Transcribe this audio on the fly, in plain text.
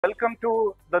Welcome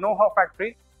to the know-how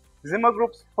factory, Zimmer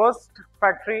Group's first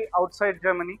factory outside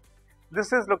Germany.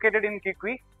 This is located in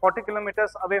Kikvi, 40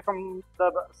 kilometers away from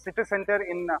the city center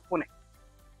in Pune.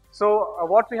 So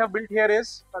what we have built here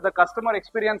is the customer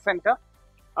experience center,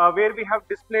 where we have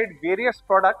displayed various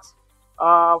products,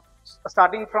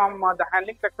 starting from the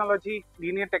handling technology,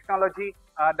 linear technology,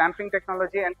 damping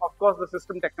technology, and of course the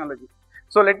system technology.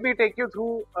 So let me take you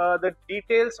through the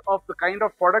details of the kind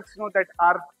of products that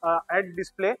are at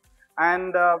display,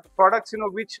 and products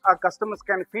which our customers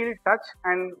can feel, touch,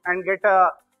 and get a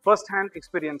first-hand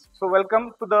experience. So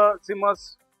welcome to the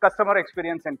Zimmer's Customer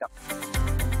Experience Center.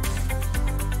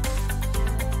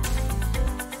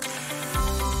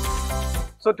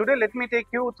 So today let me take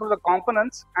you through the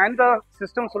components and the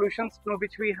system solutions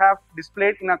which we have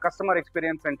displayed in our Customer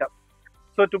Experience Center.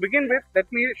 So to begin with, let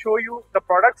me show you the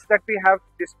products that we have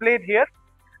displayed here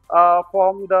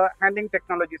from the handling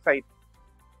technology side.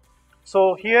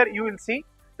 So here you will see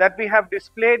that we have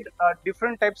displayed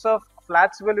different types of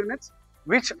flat swivel units,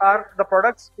 which are the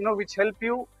products which help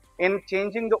you in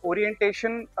changing the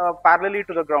orientation parallelly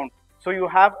to the ground. So you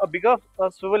have a bigger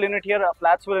swivel unit here, a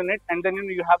flat swivel unit, and then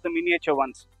you have the miniature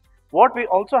ones. What we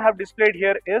also have displayed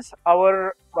here is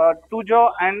our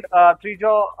 2-jaw and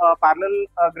 3-jaw parallel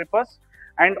grippers,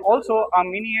 and also a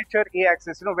miniature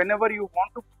A-axis. Whenever you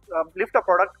want to lift a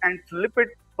product and flip it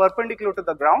perpendicular to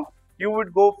the ground, you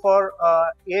would go for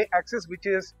A-axis, which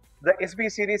is the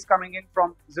SB series coming in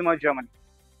from Zimmer, Germany.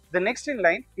 The next in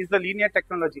line is the linear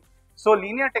technology. So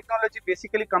linear technology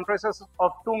basically comprises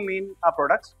of two main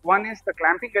products. One is the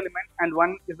clamping element and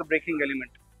one is the braking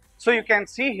element. So you can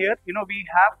see here, we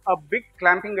have a big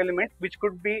clamping element which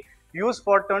could be used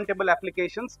for turntable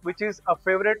applications, which is a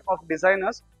favorite of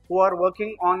designers who are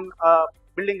working on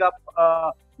building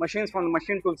up machines from the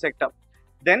machine tool sector.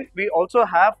 Then we also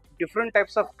have different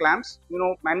types of clamps,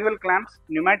 manual clamps,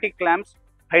 pneumatic clamps,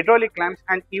 hydraulic clamps,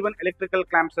 and even electrical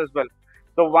clamps as well.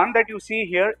 The one that you see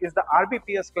here is the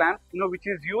RBPS clamp, which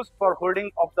is used for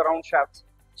holding of the round shafts.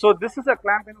 So this is a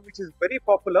clamp, which is very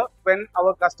popular when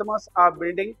our customers are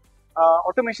building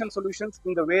automation solutions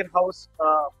in the warehouse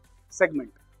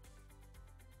segment.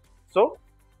 So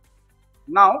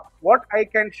now what I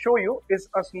can show you is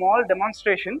a small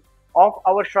demonstration of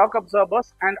our shock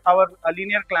absorbers and our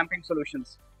linear clamping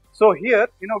solutions. So here,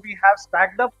 we have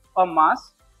stacked up a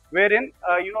mass wherein,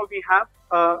 we have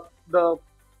the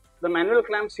manual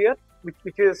clamps here,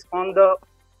 which is on the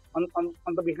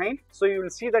behind. So you will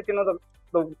see that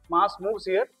the mass moves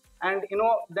here, and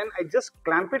then I just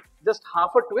clamp it, just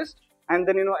half a twist, and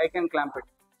then I can clamp it.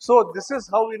 So this is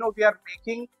how we are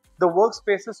making the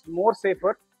workspaces more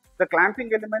safer. The clamping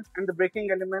elements and the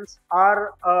braking elements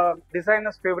are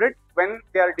designers' favorite when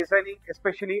they are designing,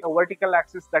 especially a vertical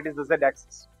axis, that is the Z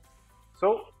axis.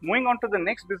 So moving on to the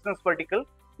next business vertical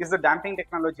is the damping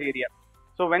technology area.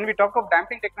 So when we talk of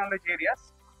damping technology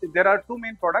areas, there are two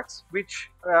main products which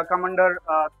come under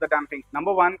the damping.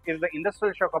 Number one is the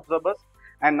industrial shock absorbers,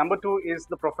 and number two is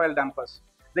the profile dampers.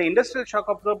 The industrial shock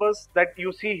absorbers that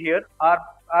you see here are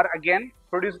again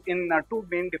produced in two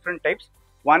main different types.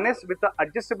 One is with the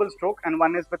adjustable stroke and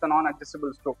one is with a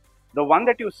non-adjustable stroke. The one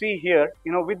that you see here,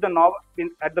 with the knob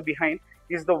at the behind,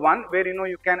 is the one where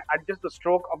you can adjust the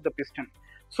stroke of the piston.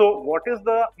 So what is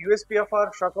the USP of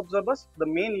our shock absorbers? The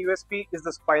main USP is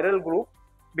the spiral groove,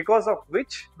 because of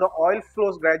which the oil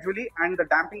flows gradually and the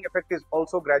damping effect is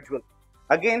also gradual,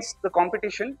 against the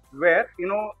competition where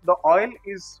the oil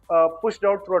is pushed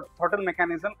out through a throttle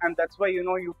mechanism, and that's why you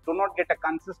do not get a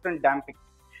consistent damping.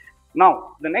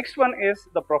 Now the next one is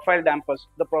the profile dampers.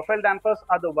 The profile dampers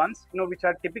are the ones which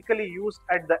are typically used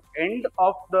at the end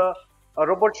of the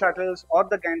robot shuttles or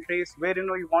the gantries, where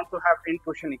you want to have end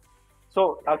cushioning.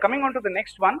 So coming on to the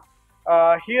next one,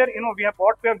 here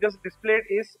what we have just displayed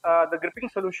is the gripping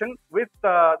solution with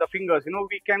the fingers.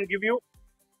 We can give you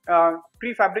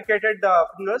prefabricated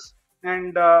fingers,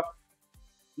 and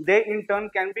they in turn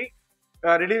can be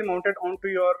readily mounted onto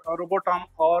your robot arm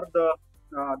or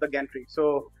the gantry.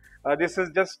 So this is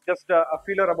just a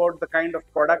feeler about the kind of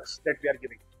products that we are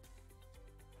giving.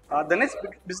 The next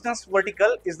business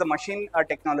vertical is the machine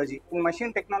technology. In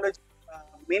machine technology,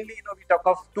 mainly we talk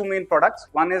of two main products.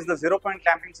 One is the 0-point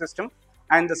clamping system,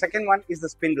 and the second one is the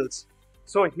spindles.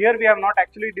 So here we have not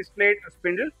actually displayed a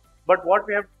spindle, but what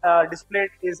we have displayed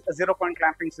is a 0-point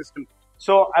clamping system.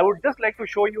 So I would just like to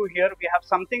show you here, we have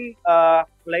something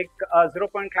like a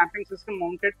 0-point clamping system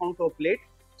mounted onto a plate.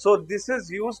 So this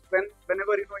is used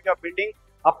whenever you are building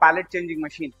a pallet changing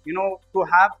machine, to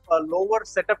have a lower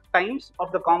setup times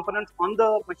of the components on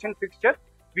the machine fixture.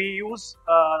 We use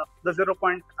the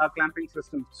 0-point clamping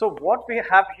system. So what we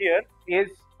have here is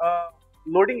a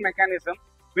loading mechanism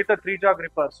with a 3-jaw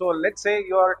gripper. So let's say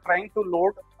you are trying to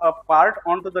load a part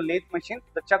onto the lathe machine,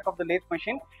 the chuck of the lathe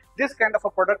machine. This kind of a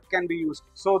product can be used.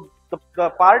 So the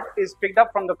part is picked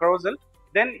up from the carousel,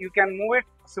 then you can move it,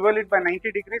 swivel it by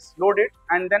 90 degrees, load it,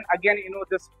 and then again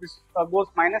this goes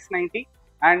minus 90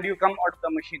 and you come out of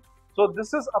the machine. So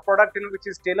this is a product which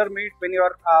is tailor made when you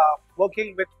are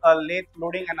working with a lathe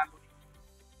loading and unloading.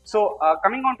 So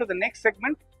coming on to the next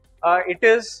segment, it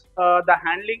is the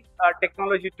handling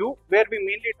technology 2, where we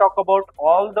mainly talk about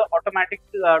all the automatic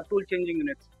tool changing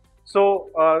units. So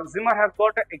Zimmer has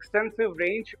got an extensive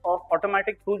range of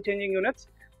automatic tool changing units,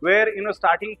 where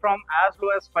starting from as low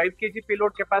as 5 kg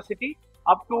payload capacity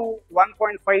up to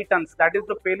 1.5 tons. That is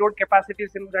the payload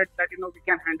capacities that we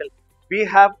can handle. We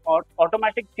have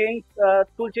automatic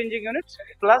tool changing units,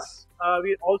 plus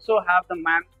we also have the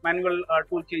manual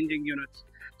tool changing units.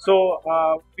 So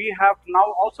we have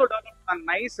now also developed a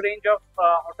nice range of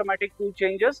automatic tool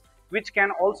changers, which can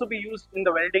also be used in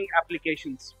the welding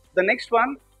applications. The next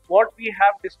one, what we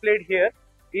have displayed here,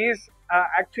 is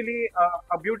actually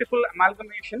a beautiful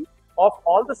amalgamation of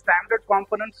all the standard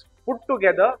components put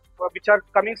together, which are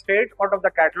coming straight out of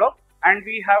the catalog, and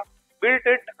we have built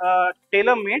it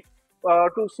tailor-made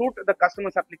to suit the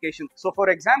customer's application. So for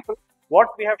example, what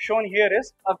we have shown here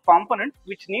is a component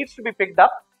which needs to be picked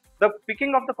up. The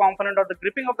picking of the component or the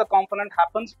gripping of the component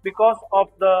happens because of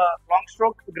the long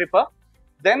stroke gripper.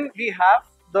 Then we have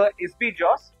the SB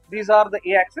jaws. These are the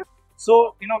A-axis.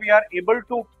 So we are able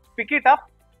to pick it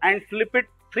up and flip it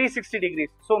 360 degrees.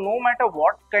 So no matter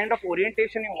what kind of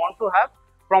orientation you want to have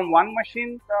from one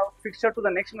machine fixture to the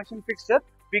next machine fixture,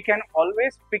 we can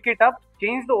always pick it up,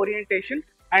 change the orientation,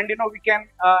 and we can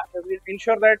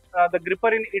ensure that the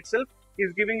gripper in itself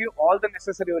is giving you all the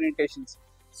necessary orientations.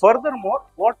 Furthermore,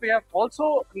 what we have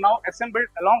also now assembled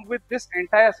along with this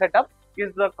entire setup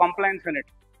is the compliance unit.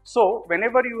 So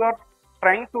whenever you are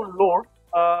trying to load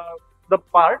the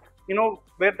part,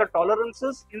 where the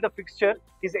tolerances in the fixture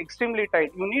is extremely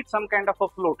tight, you need some kind of a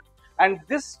float, and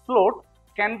this float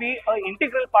can be an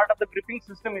integral part of the gripping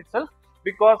system itself,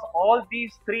 because all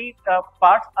these three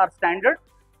parts are standard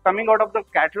coming out of the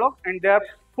catalog, and they are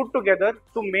put together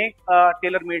to make a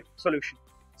tailor-made solution.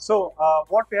 So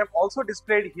what we have also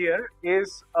displayed here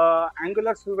is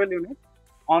angular swivel unit,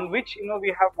 on which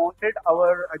we have mounted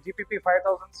our GPP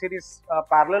 5000 series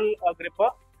parallel gripper,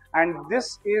 and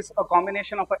this is a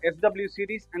combination of a SW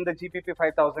series and the GPP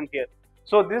 5000 here.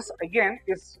 So this again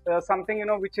is something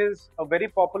which is very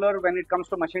popular when it comes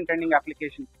to machine tending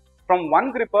application. From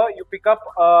one gripper you pick up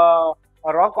a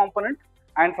raw component,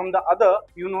 and from the other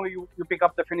you pick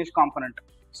up the finished component.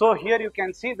 So here you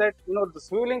can see that the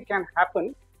swiveling can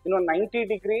happen 90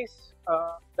 degrees,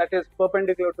 that is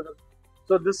perpendicular to the.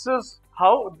 So this is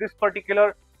how this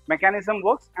particular mechanism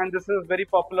works, and this is very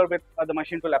popular with the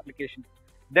machine tool application.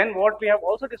 Then what we have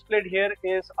also displayed here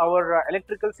is our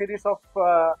electrical series of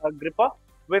gripper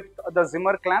with the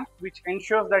Zimmer clamp, which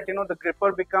ensures that the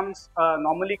gripper becomes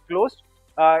normally closed,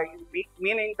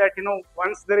 meaning that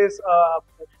once there is a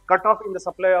cut off in the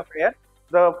supply of air,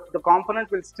 the component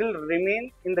will still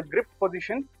remain in the grip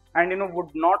position and would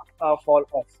not fall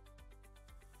off.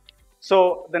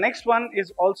 So the next one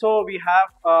is also, we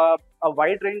have a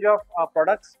wide range of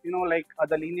products, like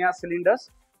the linear cylinders,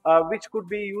 which could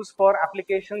be used for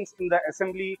applications in the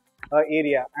assembly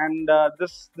area, and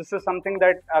this is something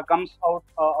that comes out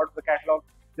of the catalog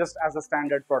just as a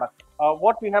standard product.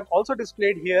 What we have also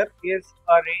displayed here is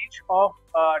a range of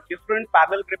different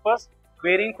parallel grippers,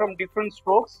 varying from different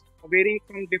strokes, varying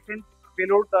from different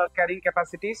payload carrying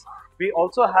capacities. We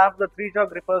also have the 3-jaw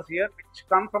grippers here, which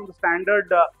come from the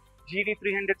standard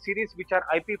GD300 series, which are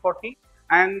IP40,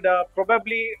 and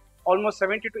probably almost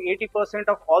 70 to 80%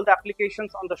 of all the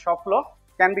applications on the shop floor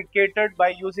can be catered by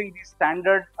using these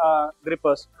standard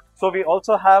grippers. So we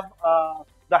also have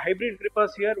the hybrid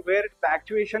grippers here, where the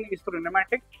actuation is through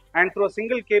pneumatic, and through a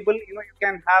single cable you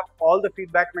can have all the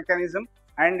feedback mechanism,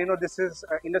 and this is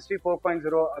industry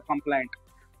 4.0 compliant.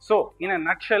 So in a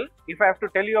nutshell, if I have to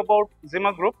tell you about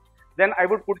Zimmer Group, then I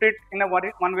would put it in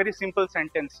one very simple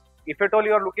sentence. If at all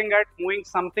you are looking at moving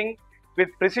something with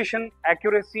precision,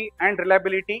 accuracy and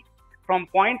reliability from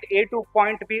point A to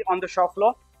point B on the shop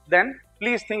floor, then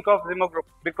please think of Zimmer Group,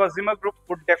 because Zimmer Group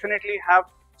would definitely have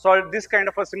solved this kind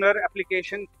of a similar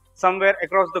application somewhere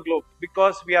across the globe,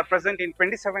 because we are present in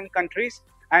 27 countries,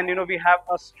 and we have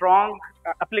a strong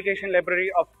application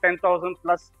library of 10,000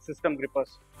 plus system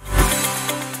grippers.